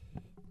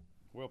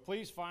Well,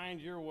 please find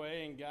your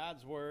way in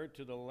God's Word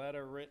to the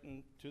letter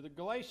written to the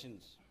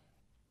Galatians.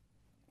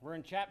 We're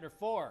in chapter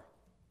 4.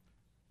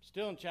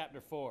 Still in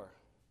chapter 4.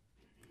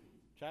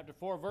 Chapter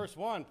 4, verse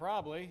 1,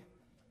 probably.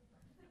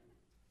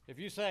 If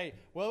you say,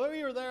 well,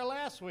 we were there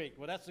last week,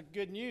 well, that's the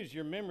good news.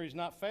 Your memory's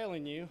not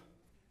failing you.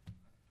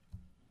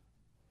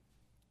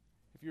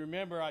 If you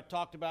remember, I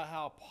talked about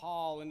how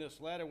Paul in this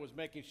letter was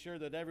making sure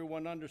that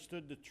everyone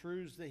understood the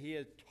truths that he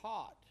had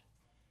taught.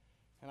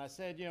 And I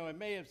said, it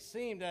may have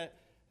seemed that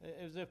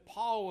as if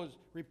Paul was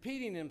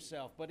repeating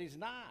himself, but he's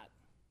not.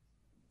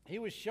 He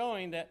was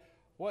showing that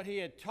what he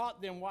had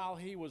taught them while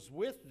he was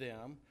with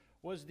them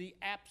was the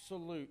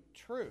absolute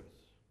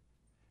truth.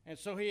 And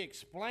so he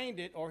explained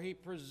it, or he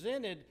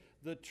presented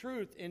the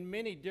truth in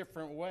many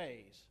different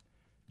ways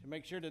to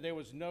make sure that there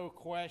was no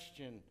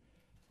questions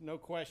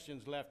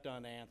left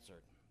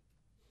unanswered.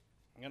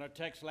 In our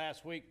text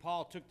last week,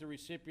 Paul took the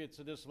recipients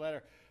of this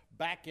letter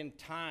back in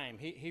time.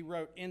 He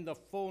wrote, in the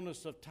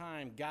fullness of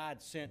time,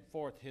 God sent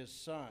forth his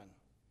Son.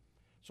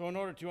 So in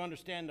order to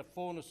understand the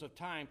fullness of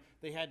time,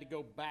 they had to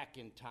go back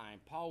in time.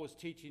 Paul was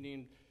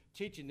teaching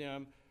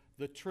them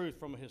the truth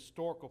from a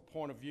historical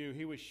point of view.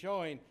 He was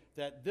showing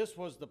that this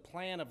was the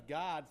plan of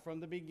God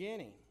from the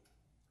beginning.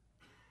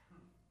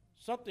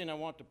 Something I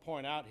want to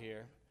point out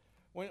here.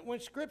 When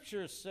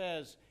Scripture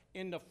says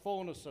in the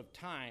fullness of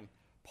time,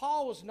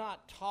 Paul was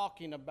not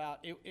talking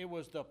about it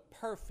was the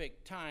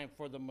perfect time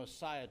for the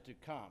Messiah to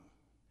come,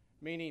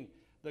 meaning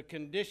the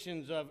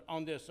conditions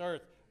on this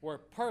earth were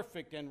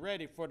perfect and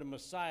ready for the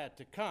Messiah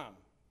to come.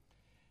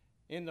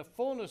 In the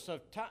fullness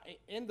of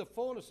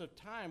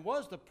time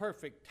was the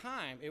perfect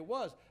time. It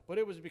was, but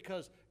it was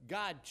because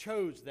God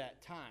chose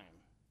that time.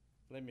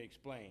 Let me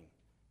explain.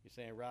 You're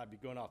saying, Rob,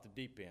 you're going off the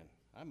deep end.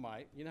 I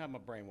might. You know how my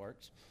brain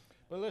works.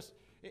 But listen,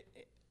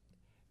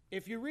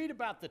 if you read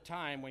about the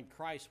time when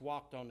Christ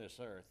walked on this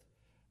earth,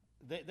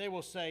 they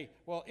will say,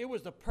 well, it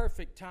was the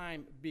perfect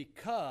time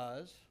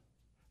because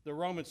the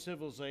Roman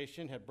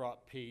civilization had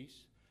brought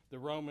peace. The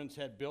Romans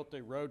had built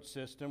a road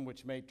system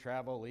which made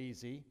travel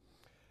easy.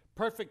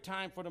 Perfect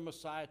time for the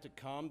Messiah to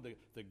come.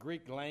 The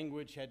Greek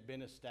language had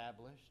been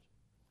established.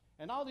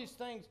 And all these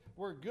things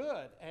were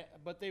good,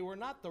 but they were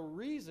not the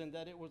reason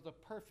that it was the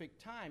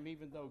perfect time,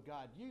 even though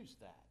God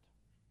used that.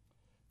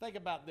 Think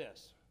about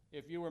this.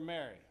 If you were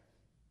Mary,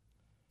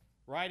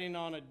 riding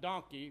on a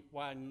donkey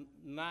while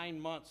 9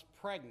 months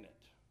pregnant,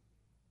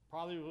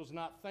 probably was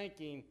not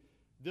thinking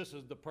this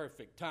is the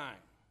perfect time.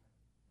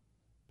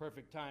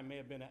 Perfect time may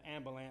have been an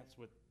ambulance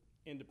with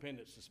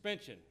independent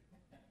suspension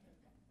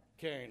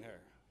carrying her.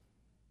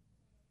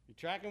 You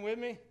tracking with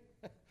me?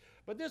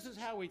 But this is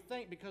how we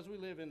think because we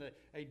live in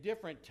a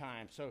different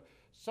time. So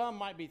some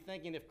might be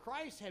thinking if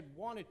Christ had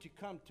wanted to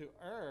come to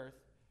earth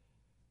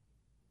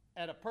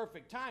at a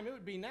perfect time, it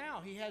would be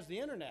now. He has the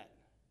internet.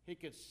 He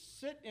could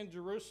sit in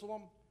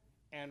Jerusalem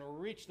and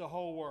reach the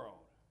whole world.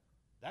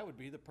 That would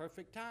be the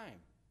perfect time.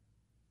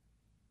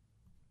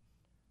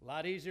 A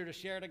lot easier to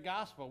share the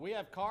gospel. We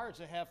have cars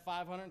that have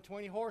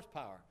 520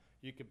 horsepower.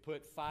 You could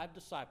put 5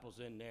 disciples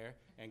in there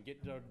and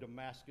get to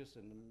Damascus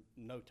in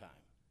no time.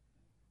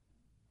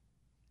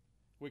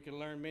 We can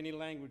learn many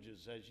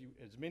languages,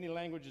 as many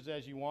languages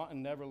as you want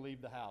and never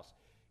leave the house.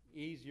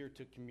 Easier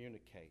to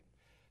communicate.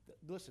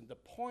 Listen, the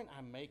point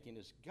I'm making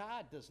is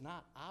God does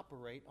not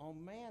operate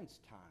on man's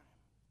time.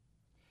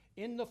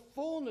 In the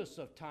fullness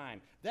of time,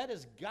 that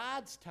is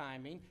God's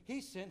timing,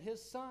 he sent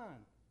his Son.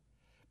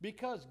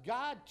 Because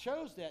God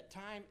chose that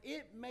time,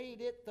 it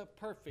made it the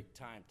perfect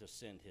time to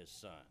send his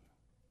Son.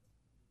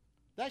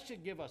 That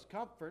should give us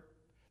comfort.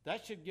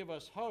 That should give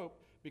us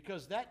hope,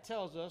 because that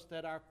tells us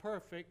that our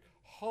perfect,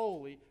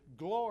 holy,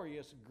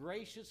 glorious,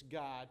 gracious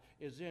God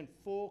is in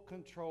full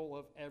control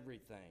of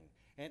everything.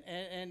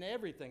 And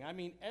everything,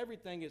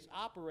 everything is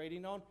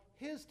operating on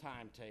his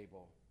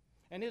timetable.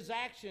 And his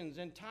actions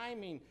and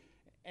timing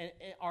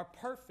are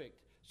perfect.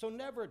 So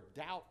never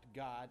doubt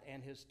God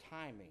and his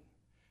timing.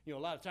 A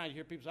lot of times you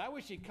hear people say, I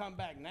wish he'd come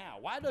back now.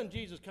 Why doesn't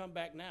Jesus come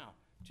back now?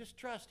 Just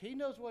trust. He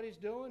knows what he's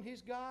doing.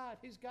 He's God.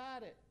 He's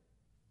got it.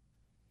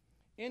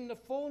 In the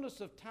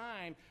fullness of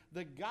time,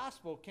 the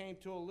gospel came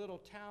to a little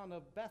town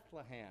of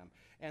Bethlehem.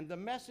 And the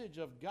message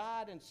of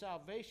God and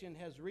salvation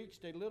has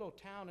reached a little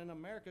town in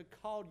America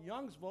called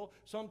Youngsville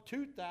some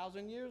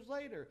 2,000 years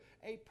later.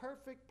 A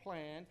perfect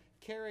plan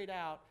carried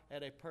out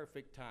at a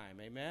perfect time.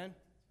 Amen?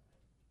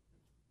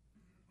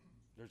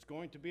 There's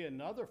going to be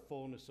another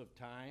fullness of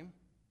time.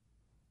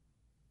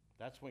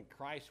 That's when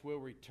Christ will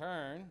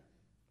return.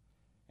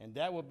 And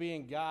that will be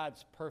in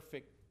God's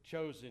perfect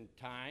chosen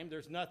time.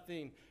 There's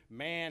nothing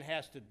man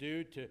has to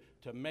do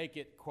to make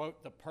it,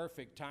 quote, the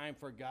perfect time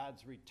for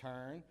God's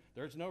return.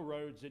 There's no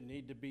roads that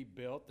need to be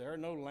built. There are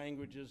no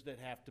languages that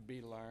have to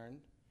be learned.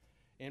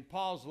 In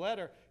Paul's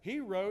letter, he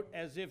wrote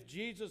as if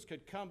Jesus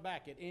could come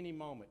back at any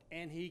moment,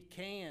 and he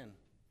can.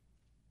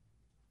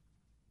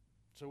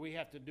 So we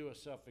have to do a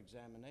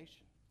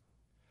self-examination.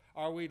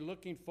 Are we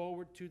looking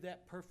forward to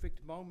that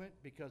perfect moment?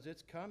 Because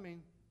it's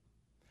coming.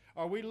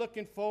 Are we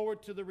looking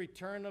forward to the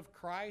return of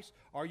Christ?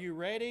 Are you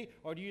ready?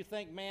 Or do you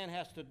think man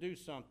has to do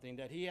something,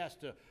 that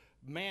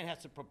man has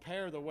to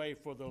prepare the way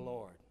for the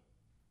Lord?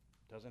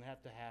 Doesn't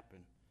have to happen.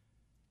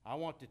 I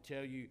want to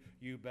tell you,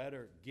 you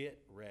better get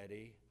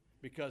ready,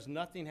 because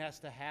nothing has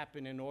to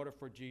happen in order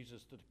for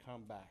Jesus to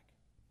come back.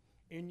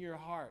 In your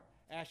heart,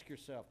 ask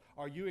yourself,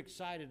 are you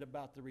excited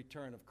about the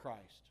return of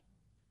Christ?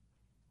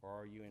 Or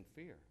are you in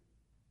fear?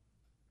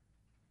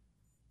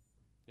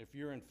 If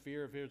you're in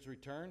fear of his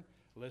return,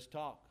 let's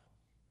talk.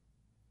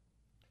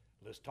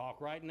 Let's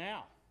talk right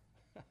now.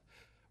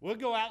 We'll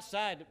go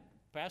outside.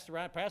 Pastor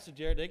Ryan, Pastor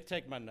Jared, they can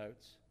take my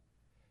notes.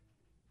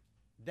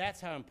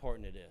 That's how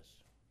important it is.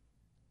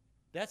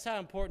 That's how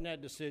important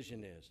that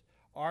decision is.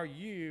 Are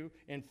you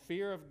in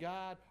fear of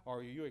God, or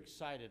are you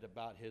excited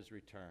about his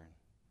return?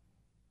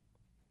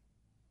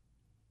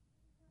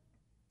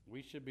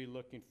 We should be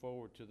looking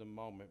forward to the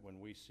moment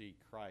when we see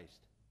Christ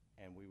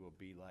and we will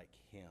be like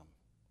him.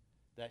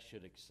 That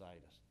should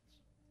excite us.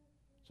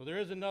 So there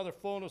is another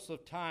fullness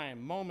of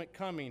time, moment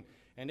coming,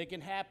 and it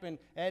can happen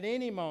at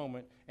any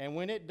moment. And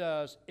when it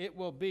does, it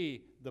will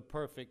be the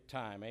perfect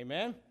time.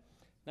 Amen?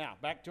 Now,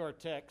 back to our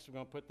text. We're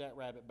going to put that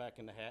rabbit back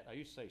in the hat. I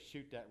used to say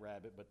shoot that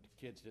rabbit, but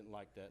the kids didn't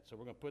like that. So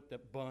we're going to put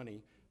that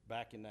bunny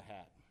back in the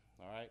hat.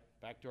 All right?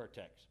 Back to our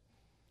text.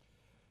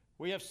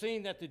 We have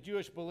seen that the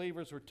Jewish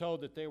believers were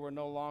told that they were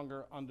no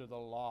longer under the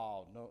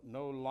law,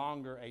 no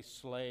longer a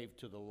slave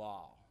to the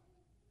law.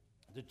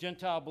 The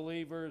Gentile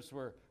believers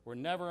were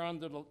never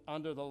under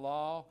the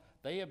law.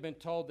 They have been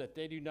told that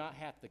they do not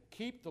have to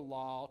keep the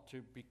law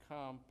to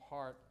become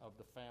part of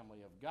the family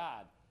of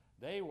God.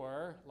 They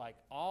were, like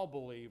all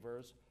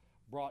believers,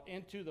 brought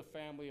into the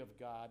family of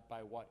God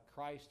by what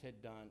Christ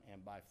had done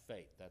and by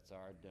faith. That's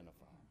our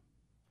identifier.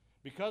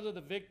 Because of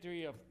the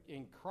victory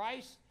in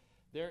Christ,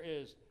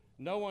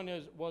 no one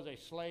was a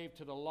slave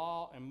to the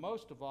law, and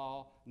most of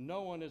all,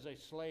 no one is a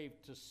slave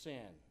to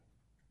sin.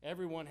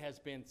 Everyone has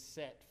been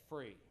set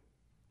free.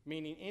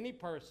 Meaning any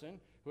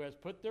person who has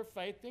put their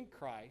faith in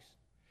Christ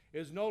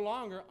is no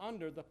longer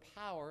under the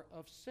power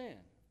of sin.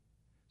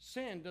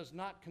 Sin does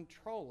not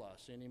control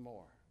us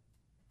anymore.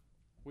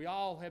 We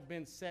all have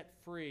been set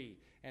free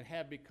and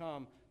have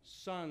become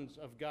sons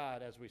of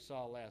God, as we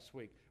saw last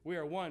week. We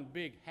are one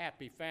big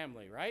happy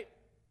family, right?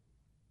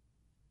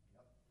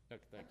 Yep.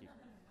 Thank you.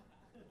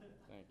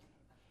 Thank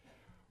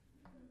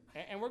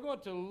you. And we're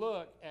going to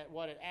look at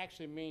what it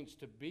actually means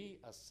to be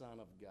a son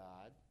of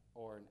God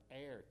or an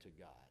heir to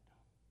God.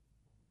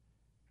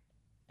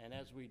 And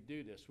as we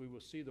do this, we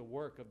will see the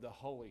work of the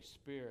Holy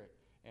Spirit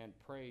and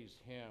praise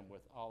him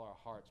with all our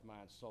hearts,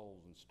 minds,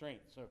 souls, and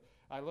strength. So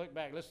I look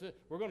back.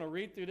 We're going to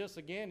read through this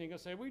again. You're going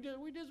to say, we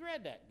just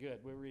read that. Good.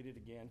 We'll read it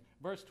again.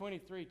 Verse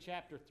 23,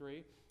 chapter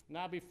 3.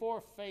 Now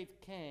before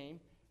faith came,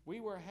 we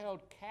were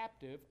held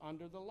captive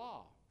under the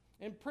law,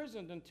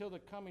 imprisoned until the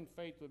coming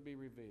faith would be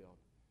revealed.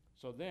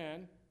 So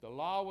then the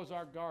law was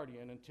our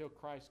guardian until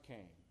Christ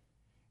came,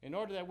 in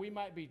order that we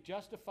might be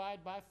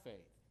justified by faith.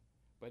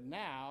 But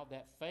now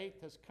that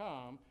faith has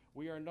come,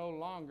 we are no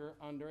longer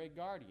under a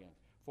guardian.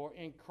 For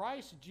in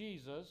Christ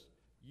Jesus,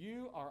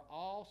 you are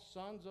all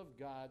sons of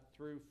God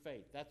through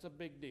faith. That's a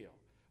big deal.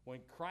 When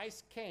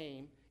Christ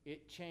came,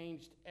 it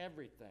changed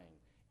everything.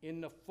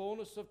 In the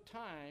fullness of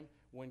time,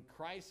 when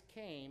Christ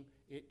came,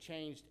 it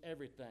changed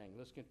everything.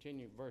 Let's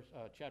continue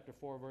chapter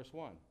 4, verse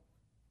 1.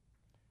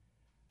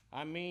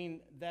 I mean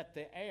that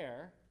the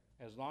heir,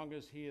 as long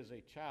as he is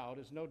a child,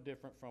 is no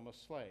different from a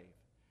slave,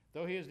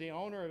 though he is the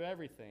owner of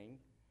everything.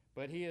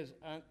 But he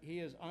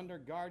is under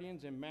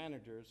guardians and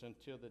managers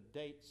until the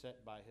date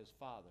set by his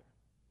father.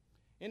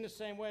 In the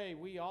same way,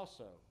 we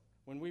also,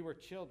 when we were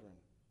children,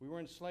 we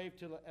were enslaved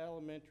to the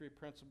elementary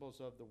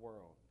principles of the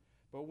world.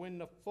 But when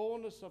the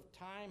fullness of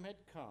time had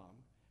come,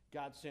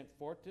 God sent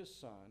forth his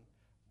Son,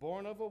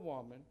 born of a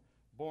woman,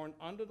 born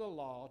under the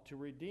law, to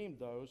redeem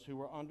those who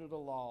were under the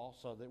law,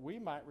 so that we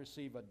might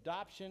receive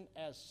adoption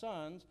as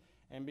sons.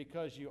 And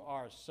because you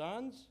are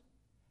sons,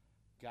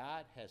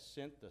 God has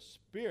sent the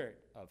Spirit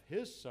of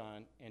his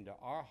Son into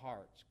our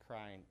hearts,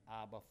 crying,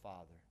 Abba,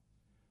 Father.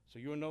 So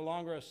you are no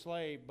longer a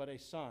slave, but a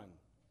son.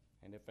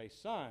 And if a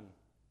son,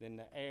 then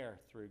the heir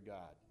through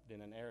God.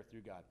 Then an heir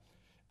through God.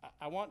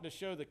 I want to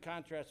show the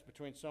contrast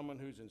between someone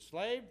who's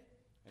enslaved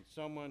and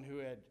someone who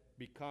had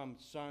become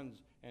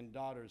sons and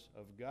daughters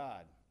of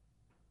God.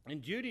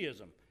 In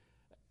Judaism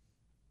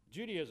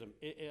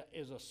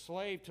is a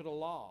slave to the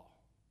law,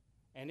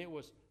 and it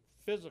was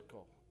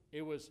physical,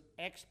 it was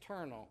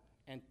external,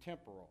 and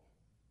temporal.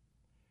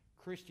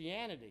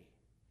 Christianity,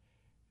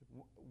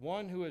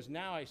 one who is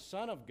now a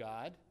son of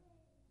God,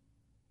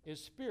 is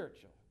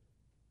spiritual,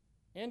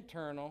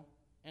 internal,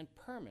 and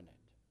permanent.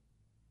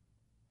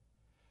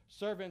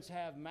 Servants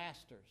have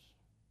masters,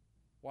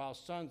 while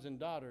sons and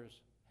daughters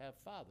have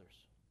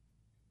fathers.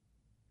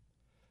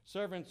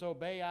 Servants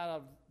obey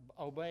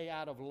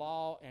out of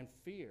law and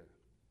fear,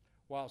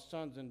 while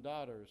sons and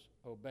daughters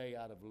obey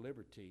out of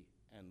liberty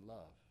and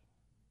love.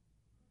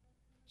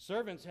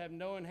 Servants have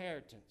no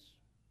inheritance,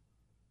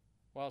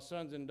 while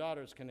sons and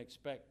daughters can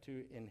expect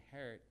to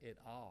inherit it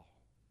all.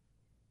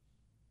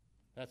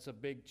 That's a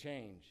big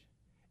change.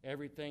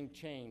 Everything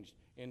changed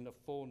in the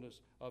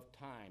fullness of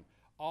time.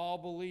 All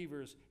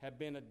believers have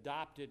been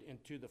adopted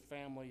into the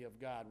family of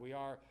God. We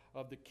are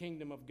of the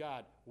kingdom of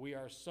God. We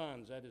are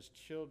sons, that is,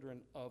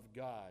 children of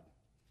God.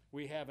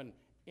 We have an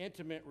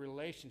intimate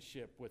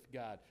relationship with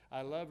God.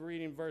 I love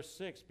reading verse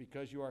 6,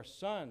 because you are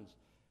sons.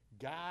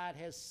 God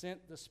has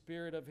sent the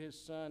Spirit of His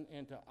Son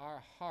into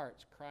our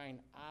hearts, crying,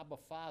 Abba,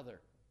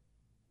 Father.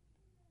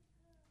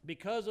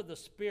 Because of the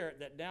Spirit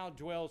that now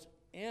dwells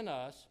in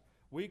us,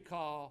 we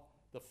call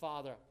the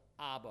Father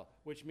Abba,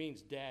 which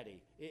means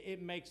daddy.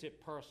 It makes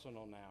it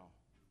personal now.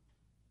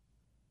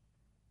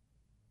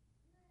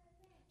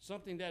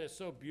 Something that is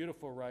so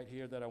beautiful right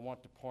here that I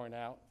want to point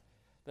out,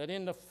 that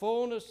in the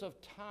fullness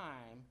of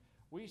time,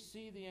 we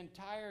see the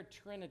entire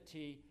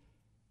Trinity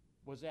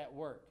was at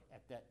work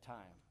at that time.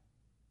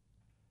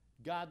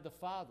 God the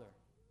Father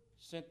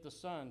sent the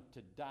Son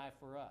to die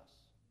for us.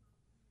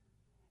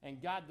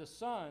 And God the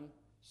Son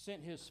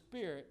sent His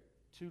Spirit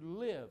to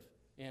live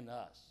in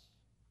us.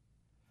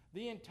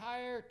 The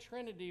entire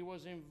Trinity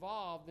was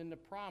involved in the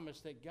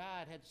promise that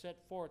God had set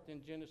forth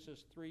in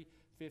Genesis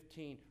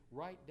 3:15,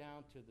 right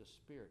down to the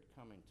Spirit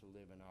coming to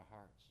live in our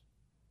hearts.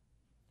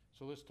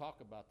 So let's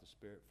talk about the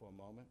Spirit for a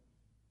moment.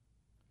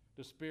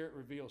 The Spirit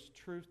reveals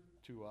truth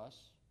to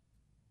us.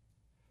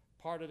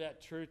 Part of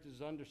that truth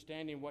is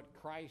understanding what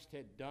Christ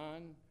had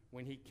done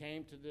when He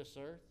came to this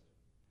earth.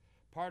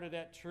 Part of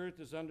that truth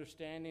is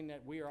understanding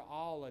that we are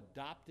all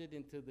adopted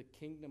into the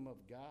kingdom of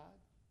God.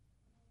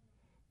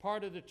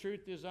 Part of the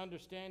truth is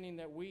understanding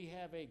that we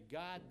have a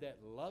God that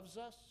loves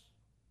us.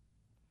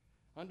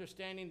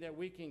 Understanding that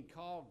we can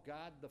call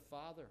God the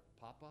Father,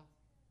 Papa.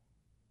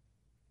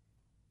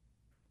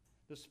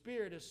 The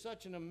Spirit is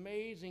such an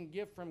amazing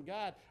gift from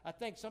God. I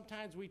think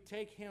sometimes we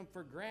take Him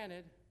for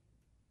granted.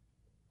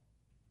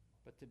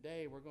 But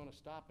today we're going to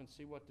stop and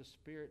see what the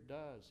Spirit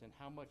does and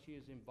how much He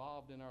is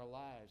involved in our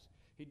lives.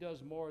 He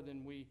does more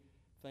than we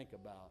think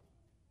about.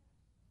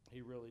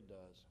 He really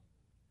does.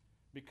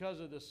 Because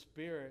of the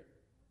Spirit,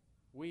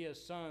 we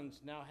as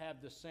sons now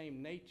have the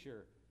same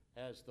nature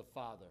as the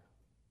Father.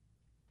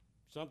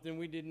 Something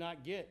we did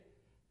not get,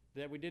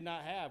 that we did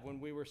not have when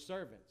we were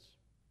servants.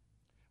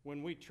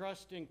 When we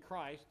trust in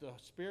Christ, the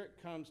Spirit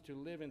comes to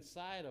live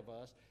inside of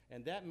us,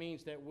 and that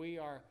means that we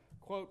are,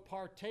 quote,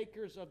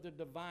 partakers of the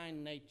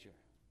divine nature.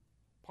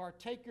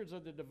 Partakers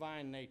of the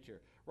divine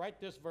nature. Write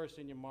this verse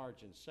in your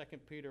margins, 2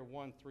 Peter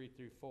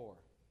 1:3-4.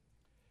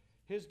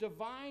 His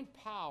divine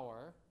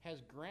power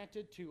has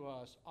granted to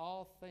us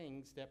all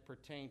things that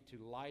pertain to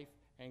life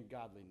and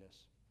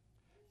godliness,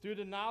 through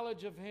the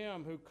knowledge of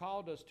Him who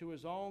called us to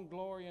His own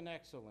glory and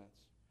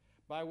excellence,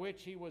 by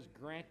which He was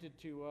granted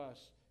to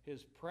us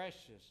His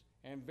precious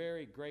and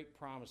very great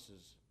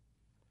promises,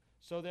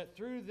 so that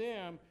through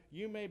them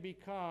you may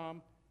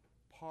become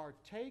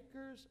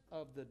partakers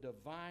of the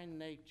divine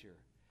nature,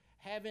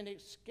 having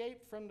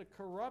escaped from the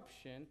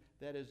corruption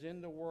that is in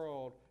the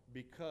world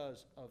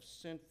because of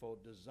sinful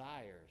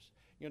desires.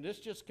 You know, this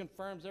just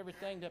confirms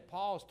everything that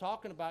Paul is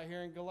talking about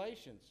here in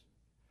Galatians.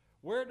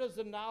 Where does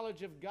the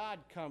knowledge of God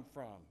come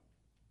from?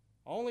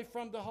 Only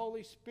from the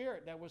Holy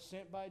Spirit that was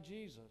sent by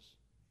Jesus.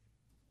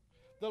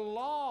 The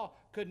law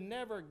could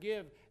never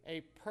give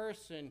a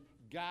person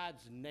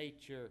God's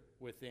nature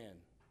within.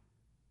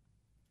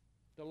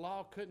 The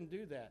law couldn't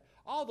do that.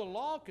 All the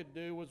law could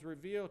do was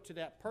reveal to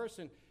that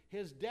person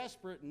his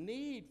desperate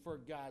need for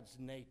God's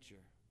nature.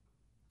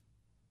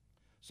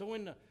 So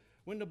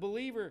when the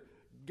believer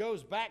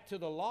goes back to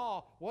the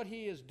law, what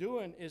he is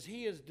doing is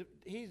he's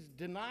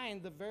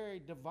denying the very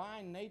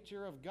divine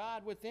nature of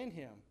God within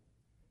him.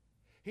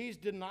 He's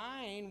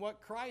denying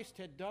what Christ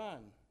had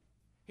done.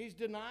 He's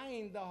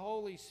denying the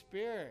Holy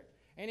Spirit.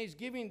 And he's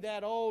giving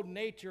that old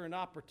nature an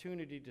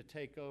opportunity to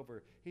take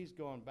over. He's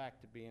going back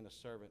to being a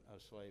servant, a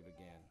slave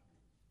again.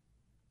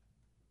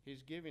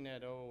 He's giving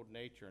that old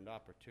nature an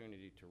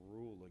opportunity to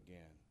rule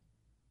again.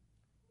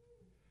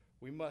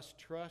 We must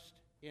trust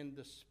in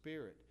the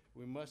Spirit.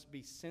 We must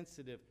be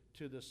sensitive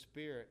to the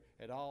Spirit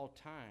at all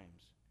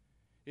times.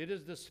 It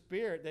is the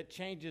Spirit that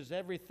changes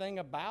everything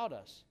about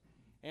us.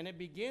 And it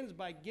begins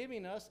by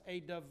giving us a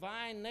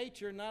divine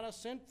nature, not a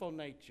sinful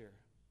nature.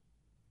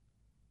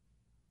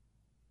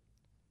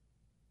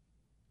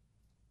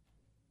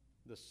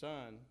 The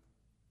Son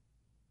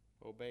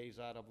obeys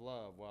out of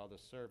love, while the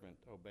servant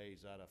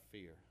obeys out of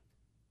fear.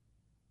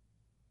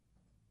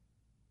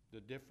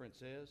 The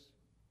difference is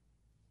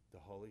the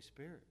Holy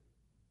Spirit.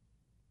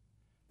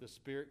 The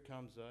Spirit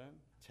comes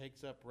in,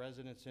 takes up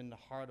residence in the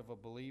heart of a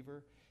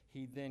believer.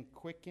 He then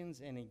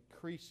quickens and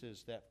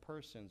increases that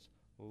person's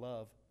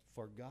love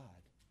for God.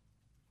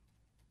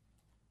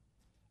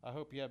 I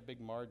hope you have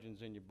big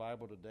margins in your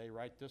Bible today.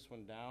 Write this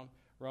one down.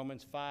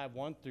 Romans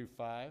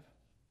 5:1-5.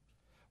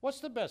 What's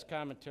the best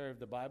commentary of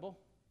the Bible?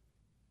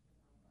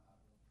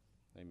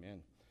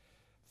 Amen.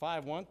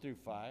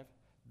 5:1-5.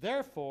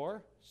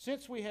 Therefore,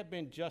 since we have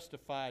been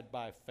justified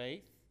by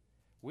faith,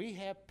 we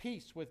have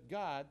peace with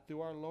God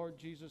through our Lord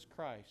Jesus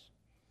Christ,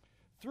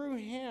 Through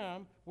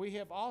him we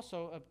have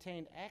also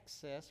obtained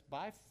access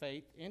by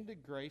faith into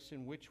grace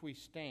in which we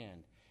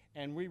stand,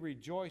 and we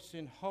rejoice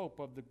in hope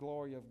of the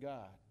glory of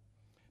God.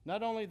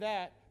 Not only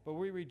that, but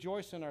we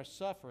rejoice in our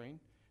suffering,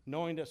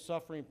 knowing that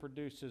suffering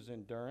produces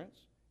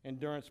endurance,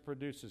 endurance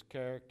produces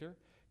character,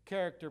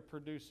 character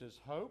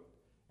produces hope,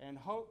 and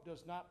hope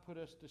does not put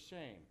us to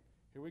shame.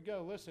 Here we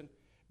go, listen.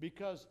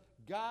 Because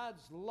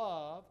God's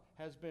love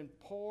has been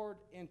poured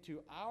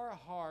into our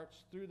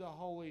hearts through the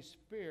Holy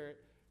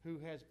Spirit who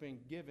has been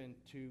given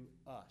to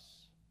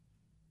us.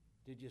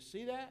 Did you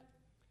see that?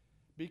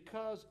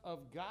 Because of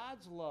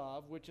God's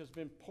love, which has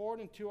been poured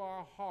into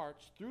our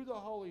hearts through the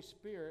Holy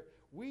Spirit,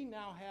 we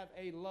now have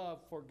a love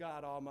for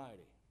God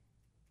Almighty.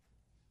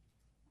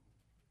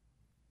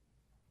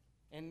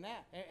 And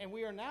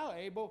we are now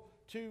able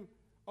to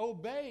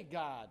obey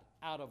God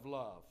out of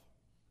love.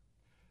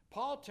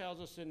 Paul tells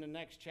us in the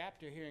next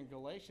chapter here in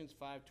Galatians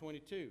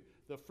 5:22,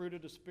 the fruit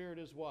of the Spirit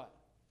is what?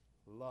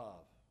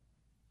 Love.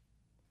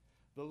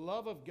 The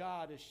love of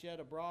God is shed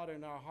abroad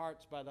in our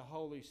hearts by the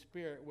Holy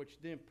Spirit,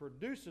 which then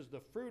produces the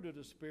fruit of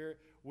the Spirit,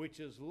 which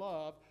is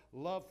love,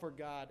 love for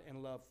God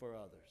and love for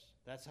others.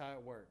 That's how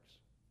it works.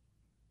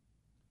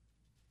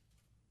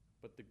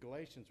 But the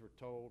Galatians were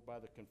told by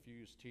the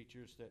confused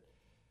teachers that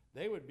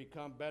they would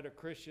become better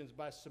Christians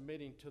by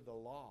submitting to the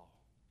law.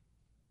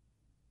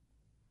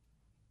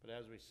 But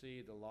as we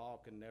see, the law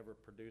can never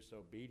produce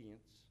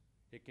obedience.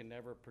 It can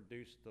never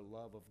produce the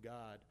love of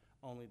God.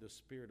 Only the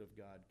Spirit of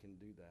God can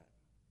do that.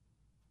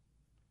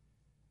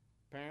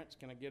 Parents,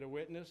 can I get a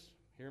witness?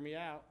 Hear me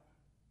out.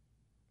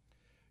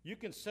 You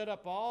can set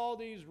up all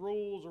these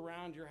rules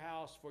around your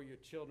house for your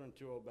children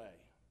to obey.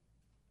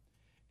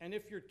 And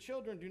if your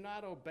children do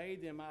not obey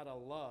them out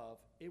of love,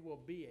 it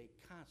will be a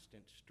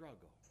constant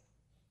struggle.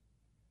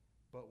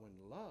 But when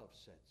love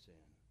sets in,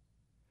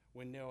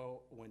 when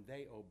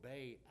they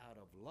obey out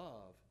of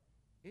love,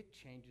 it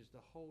changes the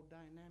whole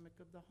dynamic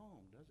of the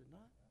home, does it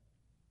not?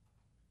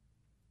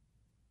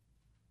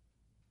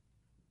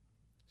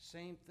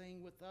 Same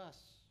thing with us.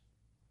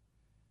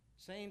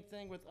 Same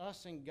thing with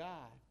us and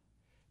God.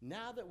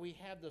 Now that we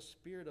have the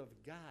Spirit of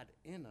God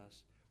in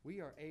us,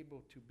 we are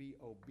able to be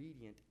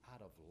obedient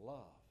out of love.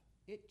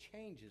 It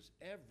changes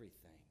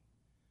everything.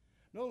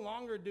 No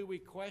longer do we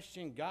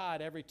question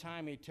God every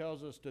time He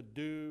tells us to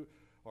do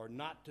or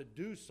not to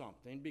do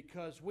something,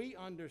 because we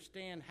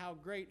understand how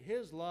great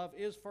His love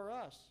is for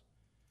us.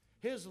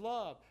 His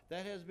love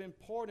that has been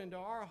poured into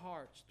our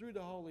hearts through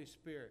the Holy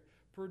Spirit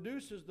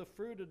produces the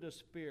fruit of the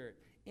Spirit,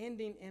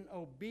 ending in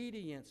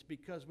obedience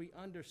because we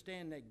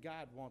understand that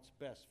God wants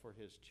best for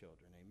His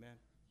children. Amen?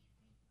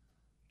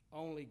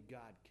 Only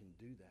God can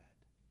do that.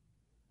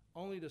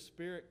 Only the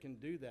Spirit can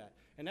do that.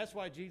 And that's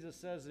why Jesus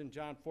says in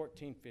John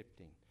 14:15,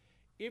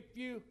 if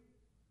you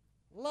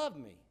love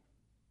me,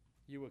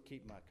 you will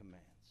keep my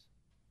commands.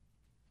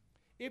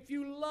 If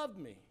you love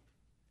me,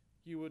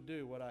 you will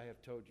do what I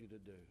have told you to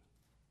do.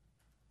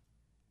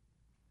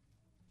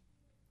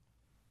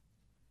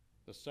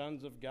 The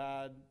sons of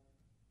God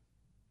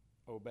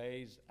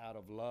obeys out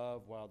of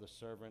love, while the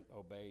servant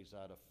obeys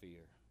out of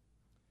fear.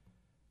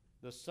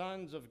 The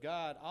sons of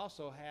God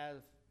also have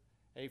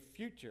a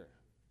future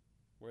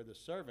where the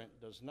servant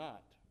does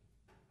not.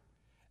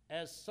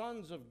 As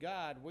sons of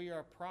God, we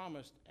are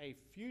promised a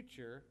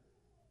future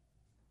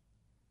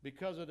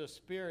because of the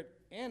Spirit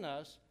in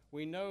us.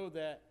 We know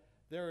that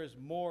there is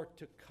more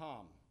to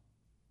come.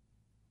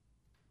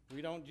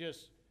 We don't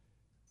just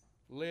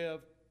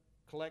live,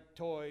 collect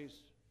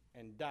toys,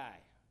 and die.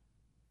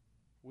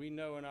 We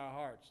know in our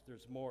hearts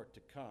there's more to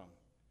come.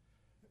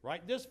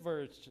 Write this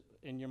verse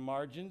in your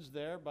margins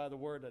there by the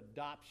word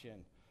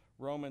adoption,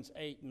 Romans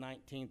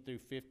 8:19 through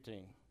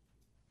 15.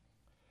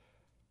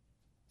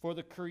 For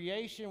the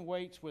creation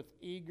waits with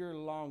eager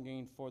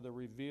longing for the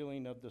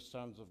revealing of the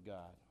sons of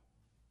God.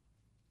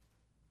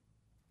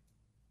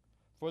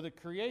 For the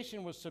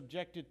creation was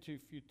subjected to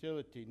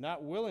futility,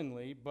 not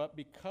willingly, but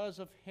because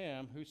of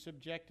Him who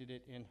subjected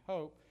it, in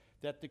hope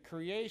that the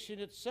creation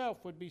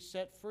itself would be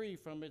set free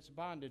from its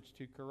bondage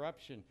to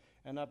corruption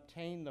and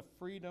obtain the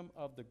freedom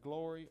of the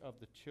glory of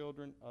the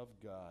children of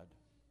God.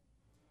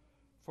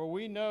 For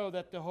we know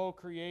that the whole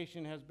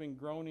creation has been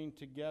groaning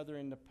together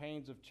in the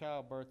pains of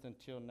childbirth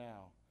until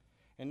now.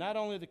 And not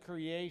only the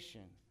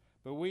creation,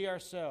 but we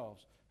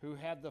ourselves, who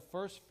have the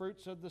first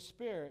fruits of the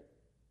Spirit,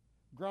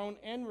 groan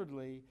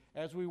inwardly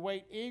as we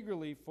wait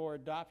eagerly for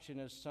adoption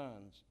as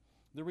sons,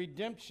 the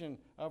redemption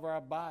of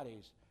our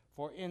bodies.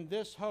 For in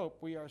this hope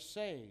we are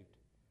saved.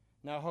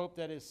 Now hope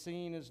that is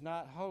seen is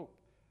not hope,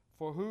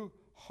 for who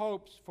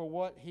hopes for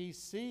what he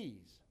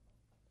sees?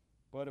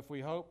 But if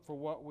we hope for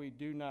what we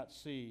do not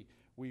see,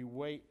 we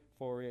wait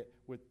for it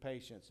with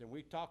patience. And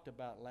we talked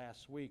about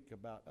last week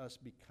about us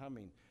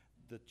becoming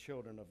the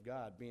children of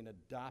God, being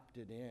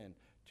adopted in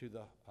to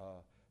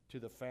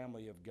the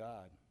family of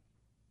God.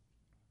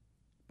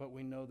 But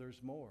we know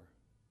there's more.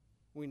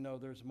 We know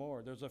there's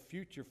more. There's a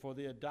future for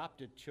the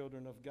adopted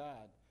children of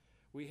God.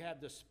 We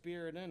have the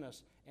Spirit in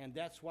us, and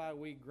that's why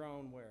we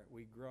groan where?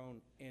 We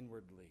groan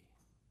inwardly.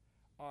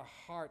 Our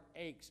heart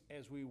aches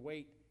as we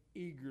wait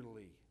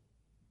eagerly,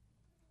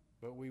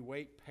 but we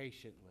wait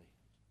patiently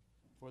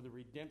for the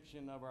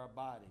redemption of our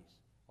bodies.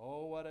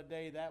 Oh, what a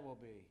day that will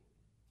be.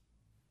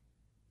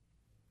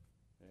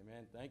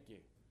 Amen. Thank you.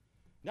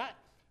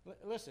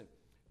 Listen,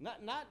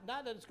 not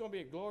that it's going to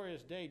be a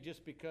glorious day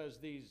just because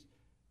these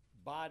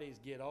bodies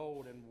get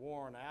old and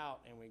worn out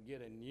and we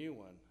get a new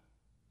one.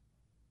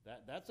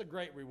 That's a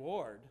great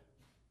reward.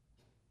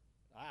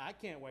 I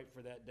can't wait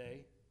for that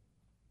day.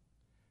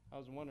 I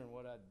was wondering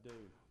what I'd do.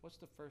 What's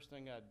the first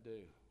thing I'd do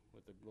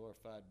with a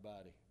glorified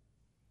body?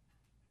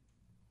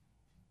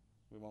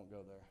 We won't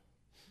go there.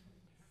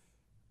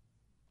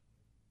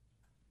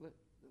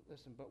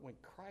 Listen, but when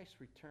Christ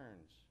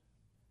returns,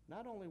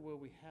 not only will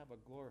we have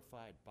a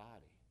glorified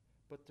body,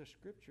 but the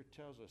scripture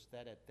tells us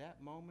that at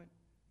that moment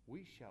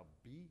we shall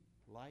be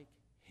like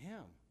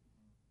him.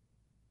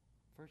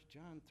 1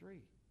 John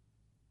 3.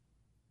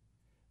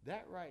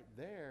 That right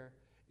there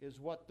is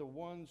what the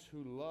ones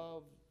who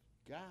love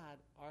God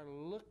are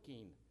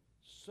looking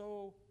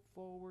so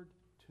forward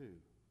to.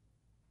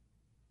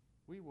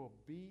 We will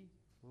be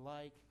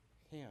like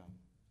him.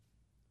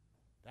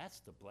 That's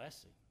the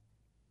blessing.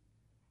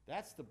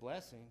 That's the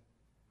blessing.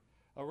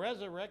 A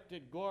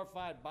resurrected,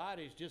 glorified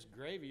body is just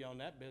gravy on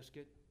that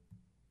biscuit.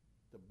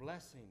 The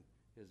blessing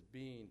is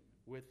being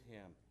with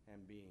him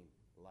and being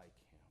like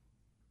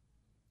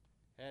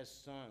him. As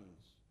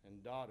sons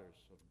and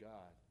daughters of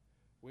God,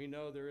 we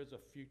know there is a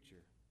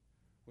future.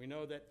 We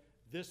know that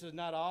this is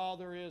not all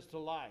there is to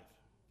life.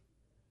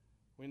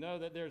 We know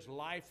that there's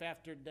life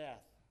after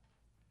death.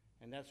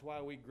 And that's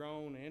why we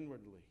groan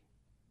inwardly.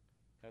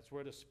 That's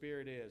where the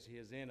Spirit is. He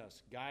is in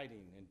us,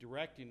 guiding and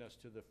directing us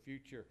to the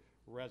future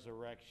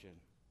resurrection.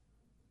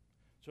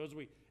 So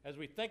as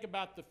we think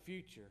about the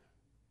future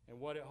and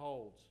what it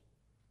holds,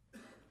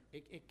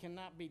 it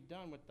cannot be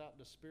done without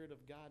the Spirit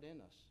of God in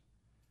us.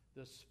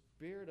 The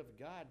Spirit of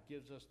God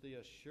gives us the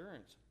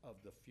assurance of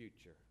the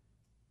future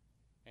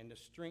and the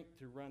strength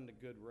to run the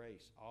good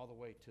race all the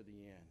way to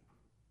the end.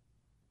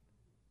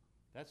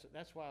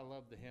 That's why I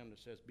love the hymn that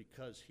says,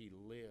 because he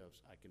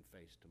lives, I can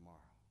face tomorrow.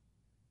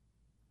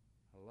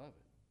 I love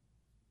it.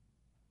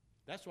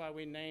 That's why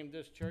we named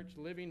this church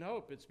Living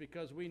Hope. It's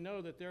because we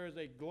know that there is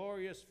a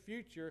glorious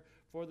future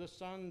for the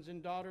sons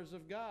and daughters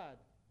of God.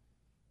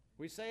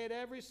 We say it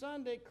every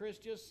Sunday. Chris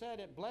just said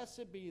it.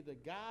 Blessed be the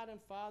God and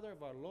Father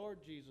of our Lord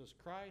Jesus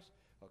Christ,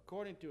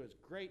 according to his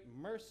great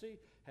mercy,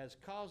 has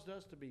caused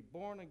us to be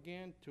born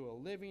again to a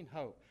living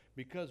hope,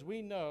 because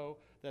we know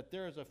that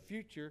there is a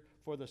future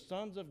for the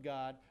sons of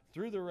God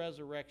through the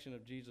resurrection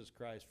of Jesus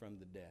Christ from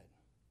the dead.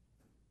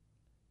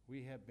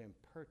 We have been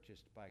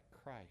purchased by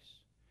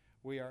Christ.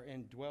 We are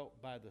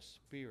indwelt by the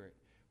Spirit.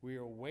 We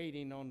are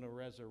waiting on the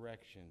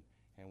resurrection.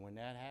 And when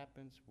that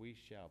happens, we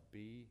shall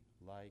be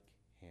like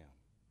him.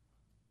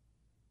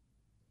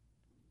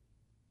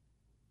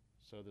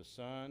 So the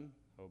Son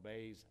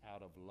obeys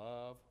out of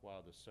love,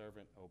 while the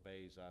servant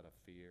obeys out of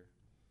fear.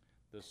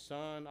 The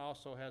Son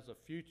also has a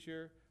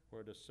future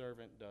where the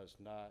servant does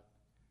not.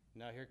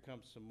 Now here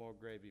comes some more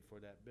gravy for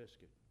that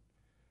biscuit.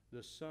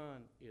 The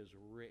Son is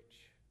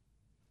rich,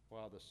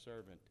 while the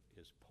servant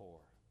is poor.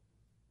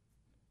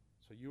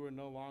 So you are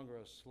no longer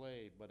a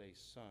slave, but a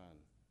son.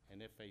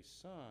 And if a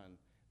son,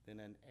 then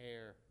an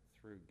heir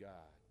through God.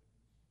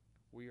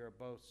 We are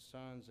both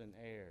sons and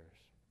heirs.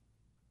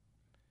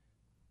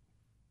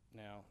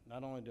 Now,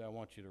 not only do I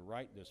want you to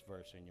write this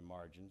verse in your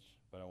margins,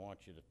 but I want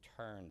you to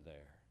turn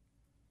there.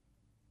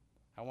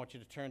 I want you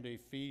to turn to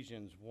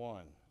Ephesians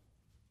 1,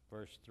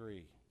 verse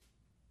 3.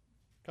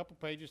 A couple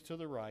pages to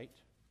the right.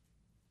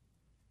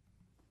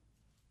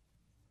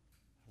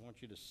 I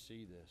want you to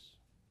see this.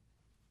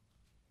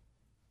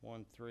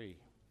 1:3.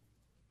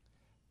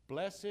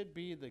 Blessed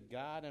be the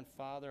God and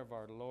Father of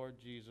our Lord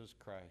Jesus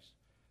Christ,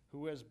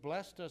 who has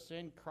blessed us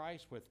in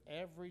Christ with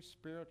every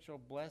spiritual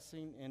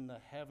blessing in the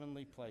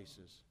heavenly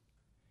places,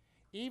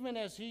 even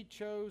as he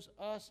chose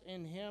us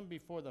in him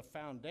before the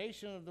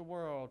foundation of the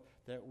world,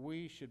 that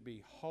we should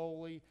be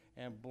holy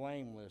and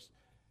blameless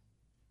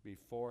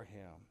before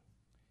him.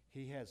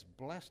 He has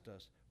blessed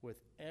us with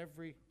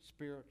every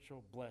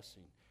spiritual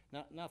blessing.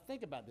 Now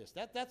think about this.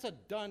 That's a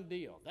done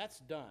deal. That's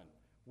done.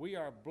 We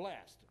are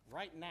blessed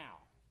right now.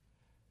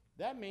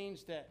 That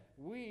means that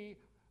we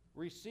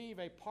receive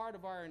a part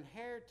of our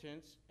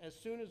inheritance as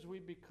soon as we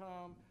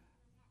become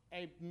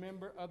a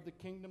member of the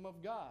kingdom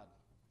of God.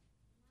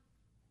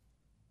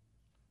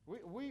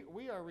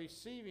 We are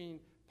receiving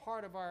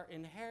part of our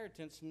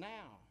inheritance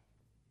now,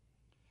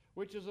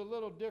 which is a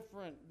little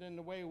different than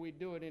the way we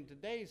do it in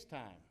today's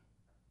time.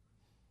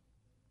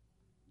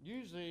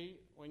 Usually,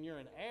 when you're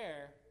an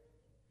heir,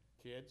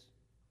 kids,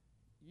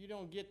 you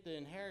don't get the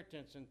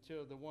inheritance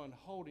until the one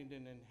holding the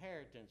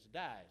inheritance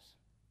dies.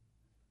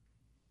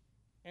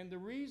 And the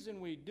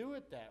reason we do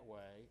it that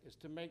way is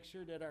to make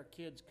sure that our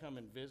kids come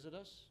and visit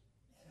us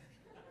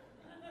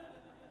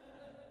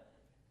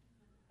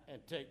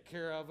and take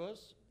care of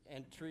us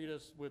and treat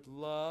us with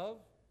love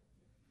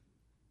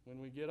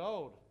when we get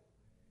old.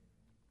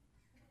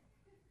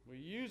 We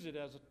use it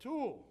as a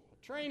tool,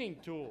 a training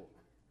tool.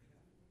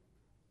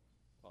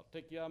 Well,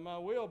 take you out of my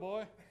will,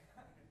 boy.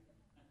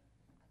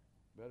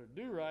 Better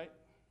do right.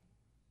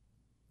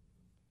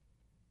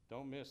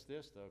 Don't miss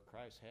this, though.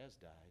 Christ has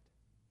died,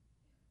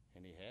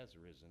 and he has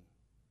risen.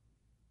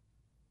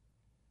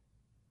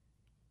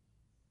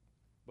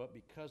 But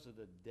because of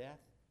the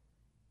death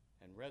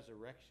and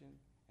resurrection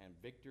and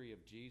victory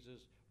of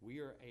Jesus, we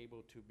are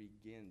able to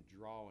begin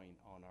drawing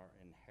on our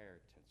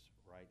inheritance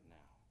right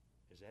now.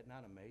 Is that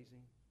not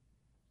amazing?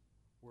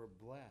 We're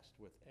blessed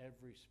with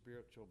every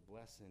spiritual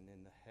blessing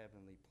in the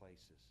heavenly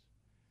places.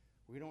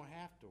 We don't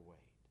have to wait.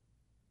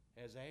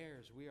 As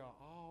heirs, we are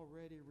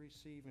already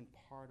receiving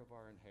part of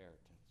our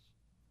inheritance.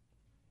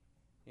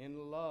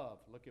 In love,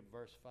 look at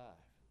verse 5.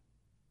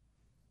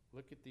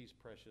 Look at these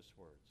precious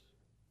words.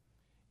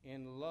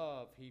 In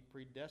love, he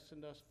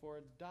predestined us for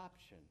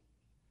adoption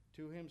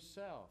to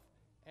himself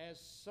as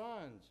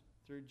sons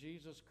through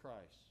Jesus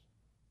Christ,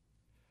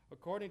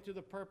 according to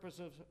the purpose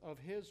of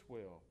his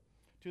will,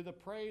 to the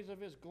praise of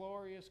his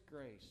glorious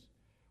grace,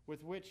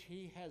 with which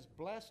he has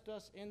blessed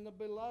us in the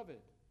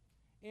beloved.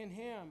 In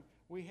him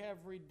we have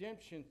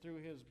redemption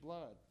through his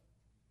blood.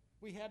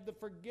 We have the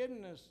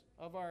forgiveness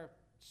of our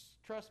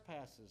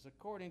trespasses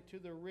according to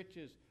the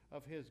riches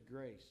of his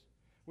grace,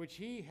 which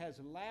he has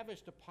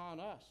lavished upon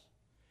us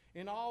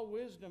in all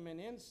wisdom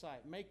and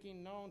insight,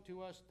 making known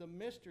to us the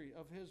mystery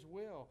of his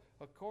will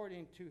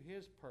according to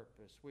his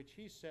purpose, which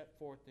he set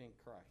forth in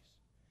Christ.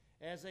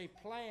 As a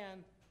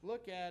plan,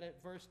 look at it,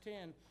 verse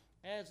 10,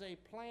 as a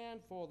plan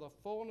for the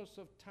fullness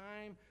of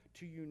time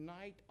to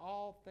unite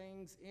all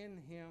things in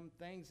him,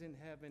 things in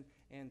heaven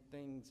and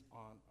things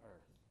on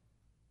earth.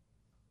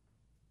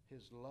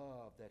 His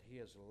love that he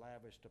has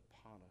lavished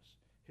upon us,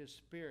 his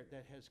spirit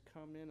that has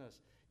come in us,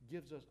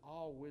 gives us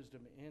all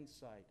wisdom and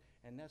insight.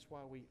 And that's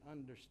why we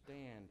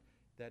understand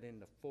that in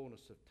the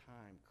fullness of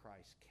time,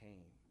 Christ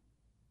came.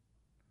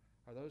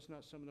 Are those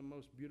not some of the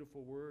most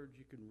beautiful words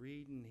you can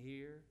read and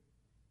hear?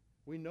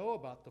 We know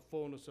about the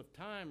fullness of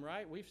time,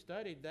 right? We've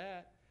studied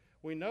that.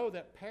 We know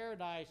that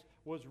paradise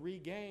was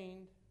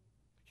regained.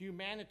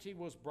 Humanity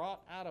was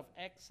brought out of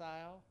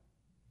exile.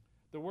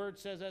 The word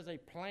says as a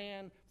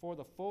plan for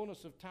the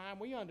fullness of time.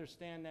 We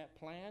understand that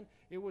plan.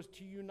 It was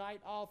to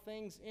unite all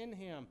things in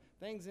him,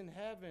 things in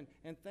heaven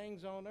and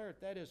things on earth.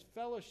 That is,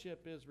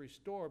 fellowship is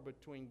restored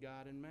between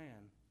God and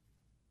man.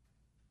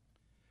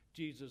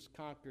 Jesus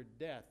conquered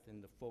death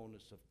in the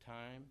fullness of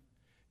time.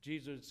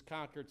 Jesus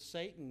conquered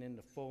Satan in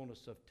the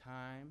fullness of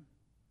time.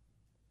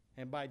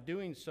 And by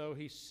doing so,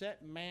 he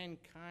set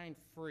mankind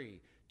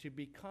free to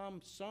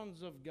become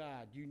sons of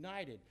God,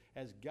 united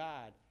as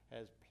God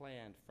has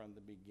planned from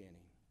the beginning.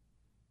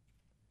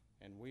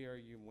 And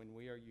when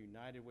we are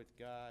united with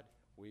God,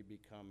 we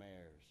become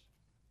heirs.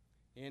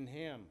 In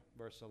him,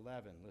 verse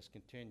 11, let's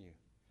continue.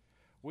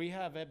 We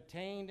have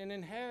obtained an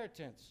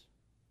inheritance,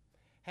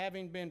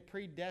 having been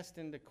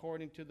predestined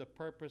according to the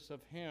purpose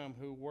of him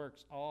who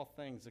works all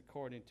things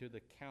according to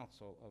the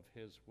counsel of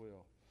his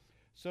will,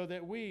 so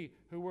that we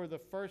who were the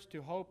first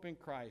to hope in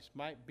Christ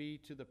might be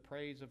to the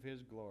praise of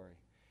his glory.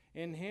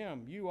 In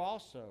him you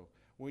also,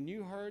 when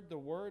you heard the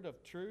word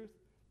of truth,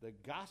 the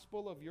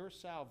gospel of your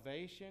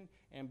salvation,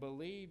 and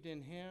believed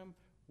in him,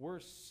 were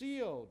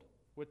sealed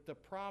with the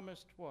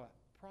promised what?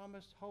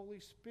 Promised Holy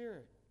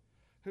Spirit,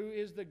 who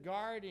is the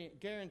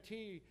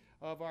guarantee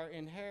of our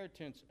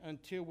inheritance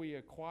until we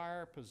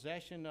acquire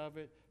possession of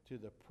it to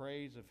the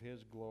praise of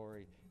his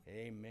glory.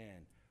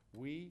 Amen.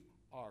 We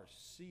are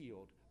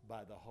sealed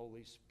by the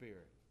Holy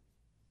Spirit.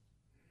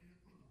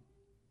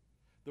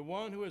 The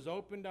one who has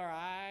opened our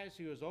eyes,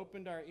 who has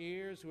opened our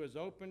ears, who has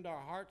opened our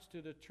hearts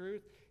to the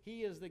truth,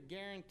 he is the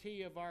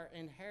guarantee of our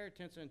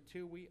inheritance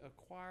until we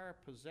acquire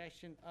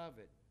possession of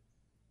it.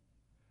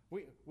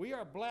 We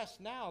are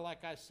blessed now,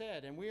 like I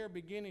said, and we are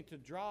beginning to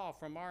draw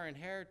from our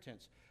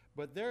inheritance.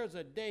 But there's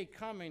a day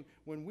coming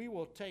when we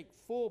will take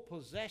full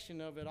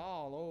possession of it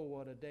all. Oh,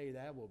 what a day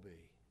that will be.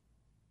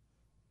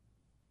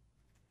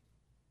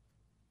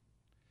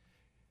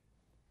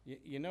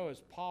 You know,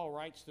 as Paul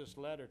writes this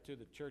letter to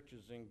the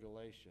churches in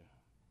Galatia,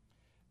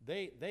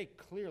 they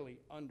clearly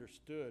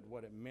understood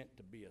what it meant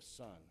to be a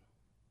son.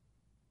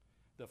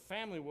 The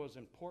family was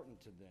important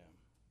to them.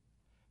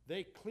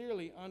 They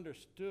clearly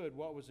understood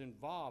what was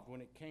involved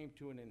when it came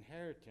to an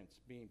inheritance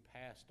being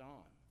passed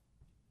on.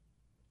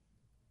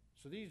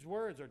 So these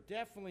words are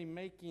definitely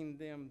making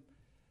them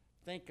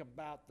think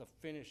about the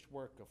finished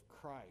work of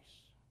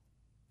Christ.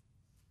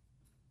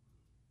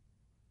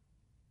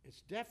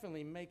 It's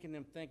definitely making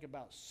them think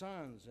about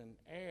sons and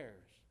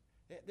heirs.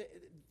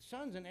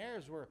 Sons and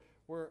heirs were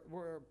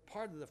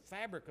part of the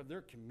fabric of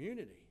their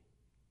community.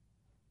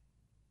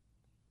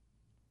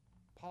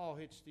 Paul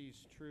hits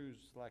these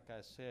truths, like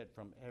I said,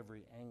 from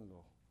every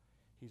angle.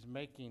 He's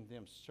making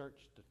them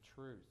search the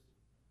truth.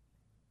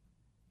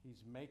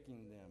 He's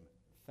making them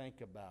think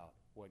about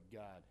what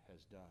God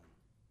has done.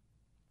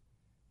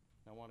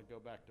 Now I want to go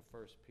back to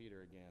 1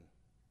 Peter again.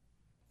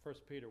 1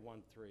 Peter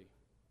 1:3.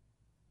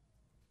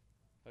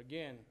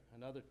 Again,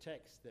 another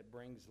text that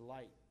brings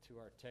light to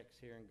our text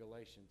here in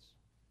Galatians.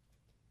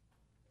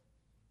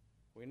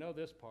 We know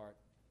this part.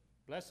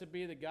 Blessed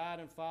be the God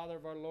and Father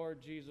of our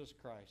Lord Jesus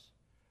Christ.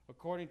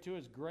 According to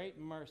his great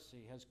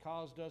mercy, has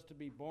caused us to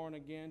be born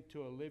again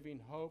to a living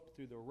hope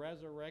through the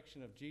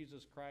resurrection of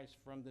Jesus Christ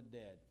from the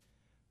dead.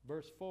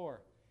 Verse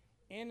 4,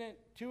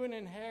 to an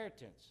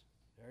inheritance.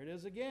 There it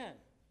is again.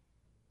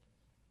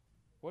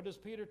 What does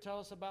Peter tell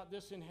us about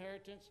this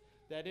inheritance?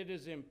 That it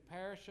is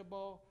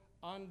imperishable,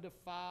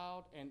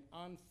 undefiled, and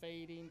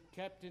unfading,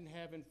 kept in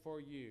heaven for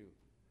you,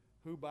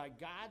 who by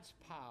God's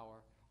power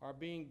are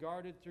being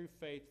guarded through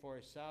faith for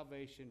a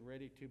salvation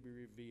ready to be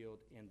revealed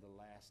in the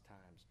last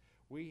times.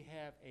 We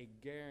have a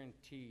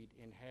guaranteed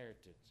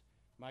inheritance.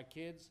 My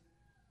kids,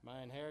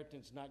 my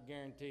inheritance not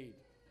guaranteed.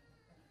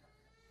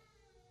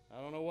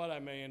 I don't know what I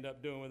may end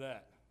up doing with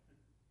that.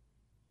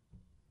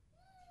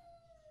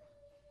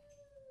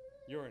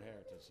 Your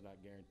inheritance is not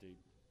guaranteed,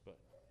 but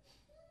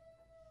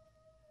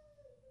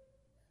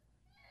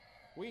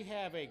we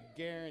have a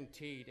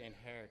guaranteed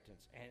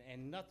inheritance,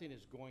 and nothing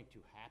is going to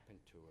happen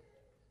to it.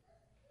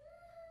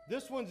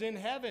 This one's in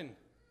heaven.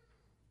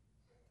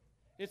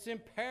 It's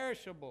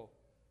imperishable,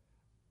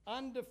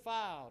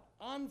 undefiled,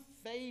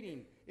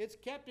 unfading. It's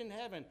kept in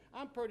heaven.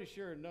 I'm pretty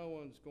sure no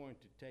one's going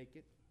to take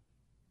it.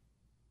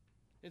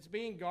 It's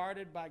being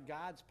guarded by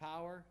God's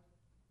power,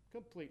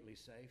 completely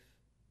safe.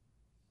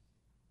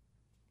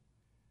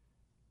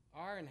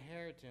 Our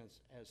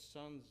inheritance as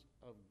sons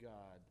of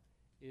God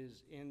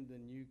is in the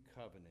new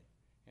covenant.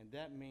 And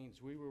that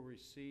means we will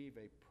receive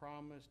a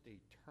promised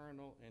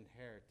eternal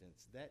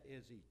inheritance. That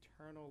is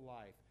eternal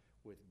life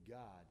with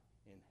God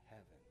in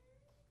heaven.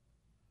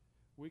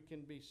 We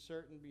can be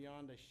certain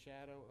beyond a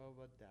shadow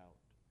of a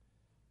doubt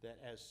that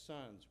as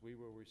sons we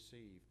will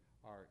receive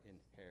our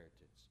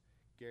inheritance,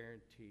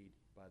 guaranteed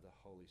by the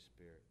Holy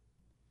Spirit.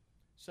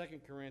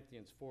 2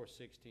 Corinthians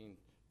 4:16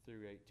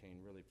 through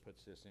 18 really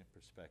puts this in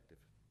perspective.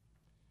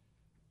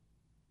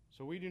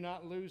 So we do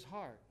not lose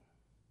heart.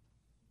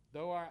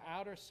 Though our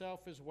outer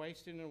self is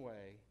wasting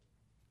away,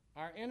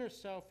 our inner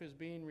self is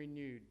being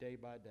renewed day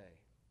by day.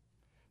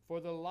 For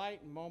the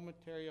light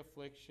momentary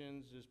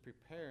afflictions is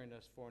preparing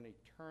us for an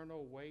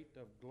eternal weight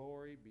of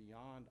glory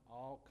beyond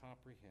all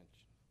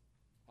comprehension.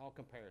 All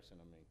comparison,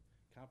 I mean.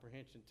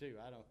 Comprehension too,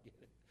 I don't get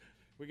it.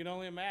 We can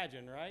only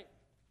imagine, right?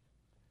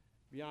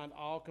 Beyond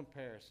all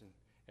comparison,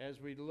 as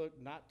we look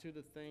not to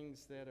the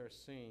things that are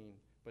seen,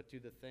 but to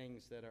the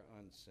things that are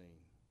unseen.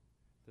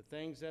 The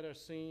things that are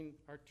seen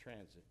are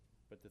transient,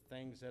 but the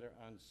things that are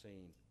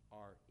unseen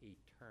are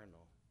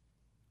eternal.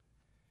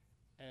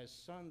 As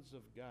sons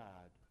of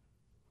God,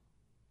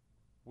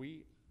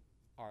 we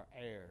are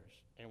heirs,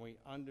 and we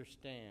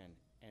understand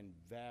and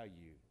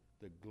value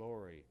the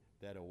glory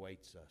that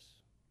awaits us.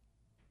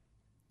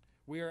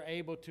 We are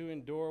able to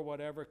endure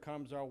whatever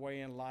comes our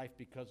way in life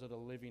because of the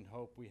living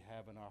hope we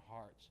have in our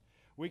hearts.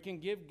 We can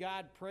give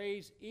God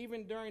praise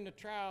even during the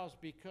trials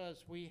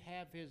because we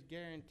have his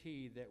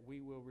guarantee that we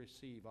will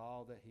receive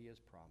all that he has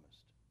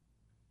promised.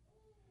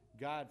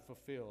 God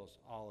fulfills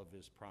all of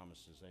his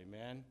promises.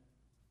 Amen.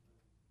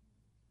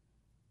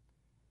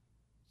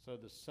 So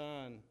the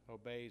son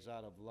obeys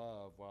out of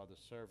love while the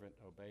servant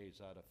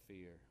obeys out of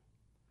fear.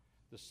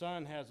 The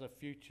son has a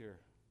future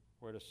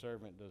where the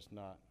servant does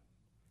not.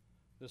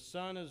 The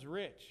son is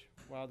rich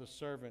while the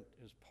servant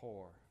is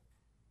poor.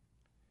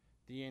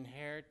 The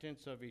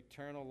inheritance of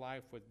eternal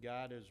life with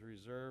God is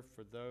reserved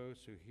for those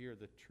who hear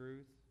the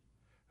truth,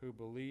 who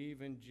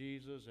believe in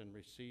Jesus and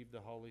receive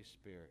the Holy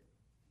Spirit.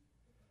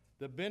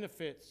 The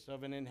benefits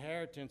of an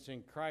inheritance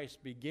in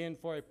Christ begin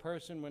for a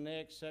person when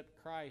they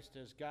accept Christ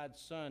as God's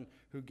Son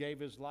who gave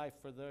his life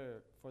for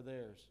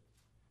theirs,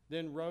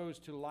 then rose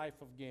to life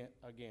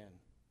again.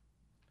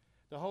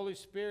 The Holy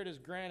Spirit is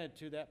granted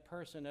to that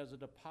person as a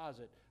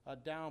deposit, a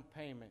down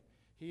payment.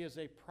 He is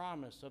a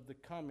promise of the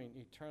coming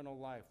eternal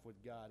life with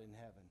God in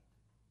heaven.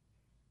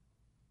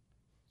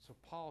 So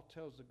Paul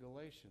tells the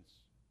Galatians,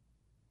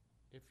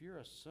 if you're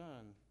a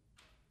son,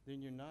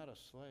 then you're not a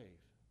slave.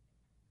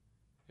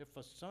 If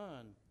a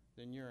son,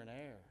 then you're an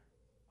heir.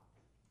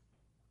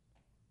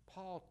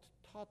 Paul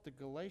taught the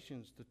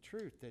Galatians the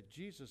truth that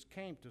Jesus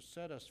came to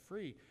set us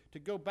free. To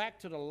go back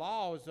to the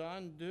law is to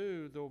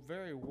undo the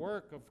very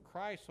work of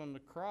Christ on the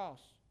cross.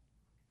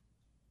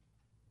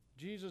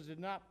 Jesus did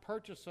not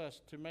purchase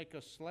us to make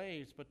us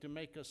slaves, but to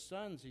make us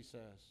sons, he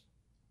says.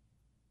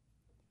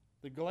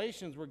 The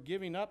Galatians were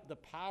giving up the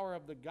power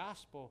of the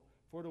gospel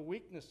for the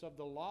weakness of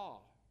the law.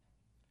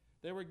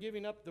 They were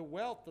giving up the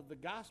wealth of the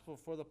gospel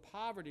for the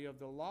poverty of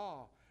the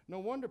law. No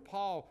wonder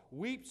Paul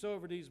weeps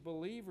over these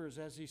believers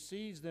as he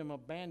sees them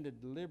abandon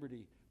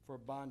liberty for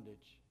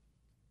bondage.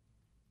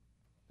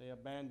 They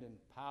abandoned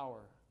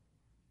power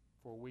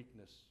for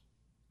weakness,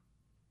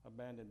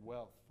 abandoned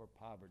wealth for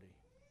poverty.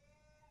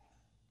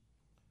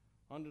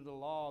 Under the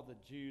law, the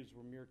Jews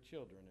were mere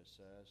children, it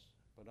says,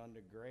 but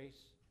under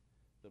grace,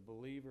 the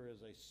believer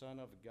is a son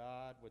of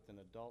God with an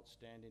adult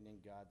standing in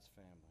God's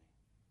family.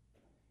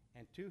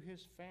 And to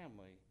his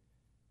family,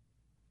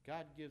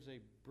 God gives a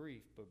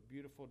brief but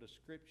beautiful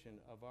description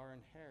of our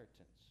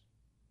inheritance.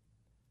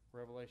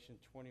 Revelation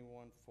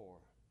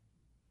 21:4.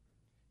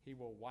 He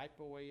will wipe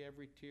away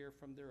every tear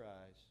from their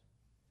eyes.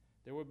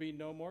 There will be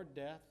no more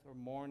death or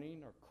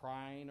mourning or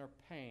crying or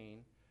pain,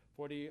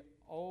 for the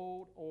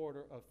old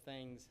order of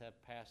things have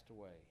passed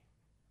away.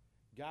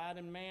 God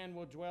and man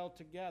will dwell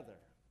together.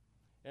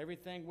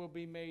 Everything will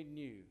be made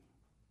new.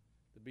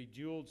 The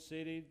bejeweled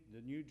city,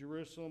 the New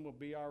Jerusalem, will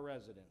be our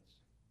residence.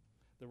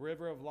 The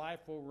river of life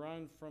will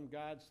run from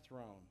God's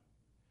throne.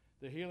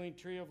 The healing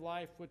tree of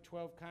life with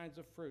 12 kinds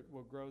of fruit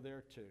will grow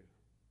there too.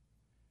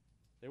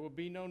 There will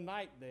be no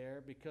night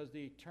there, because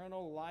the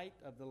eternal light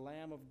of the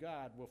Lamb of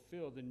God will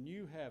fill the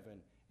new heaven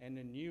and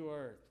the new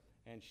earth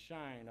and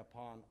shine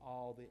upon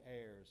all the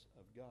heirs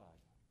of God.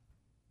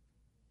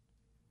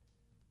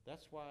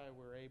 That's why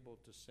we're able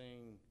to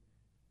sing,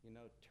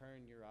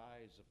 turn your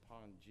eyes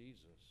upon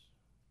Jesus,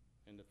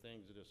 and the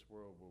things of this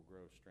world will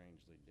grow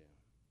strangely dim.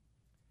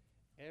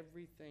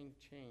 Everything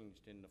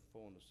changed in the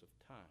fullness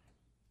of time.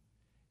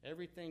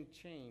 Everything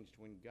changed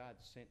when God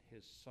sent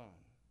his Son.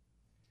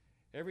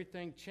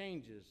 Everything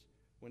changes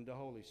when the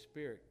Holy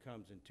Spirit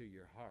comes into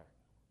your heart.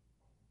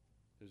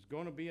 There's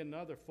going to be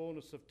another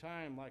fullness of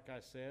time, like I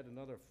said,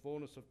 another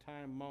fullness of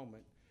time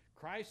moment.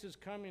 Christ is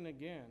coming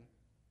again.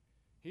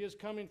 He is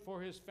coming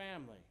for his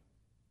family.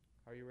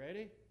 Are you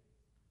ready?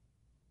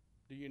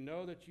 Do you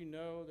know that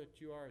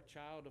you are a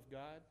child of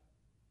God?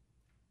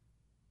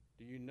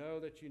 Do you know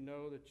that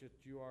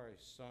you are a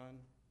son?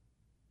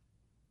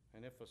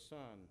 And if a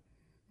son,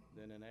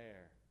 then an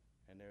heir,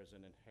 and there's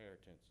an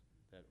inheritance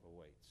that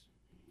awaits.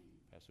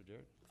 Pastor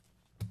Jared?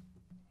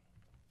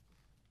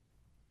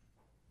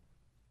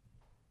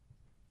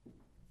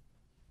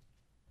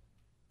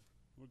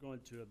 We're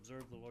going to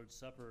observe the Lord's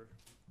Supper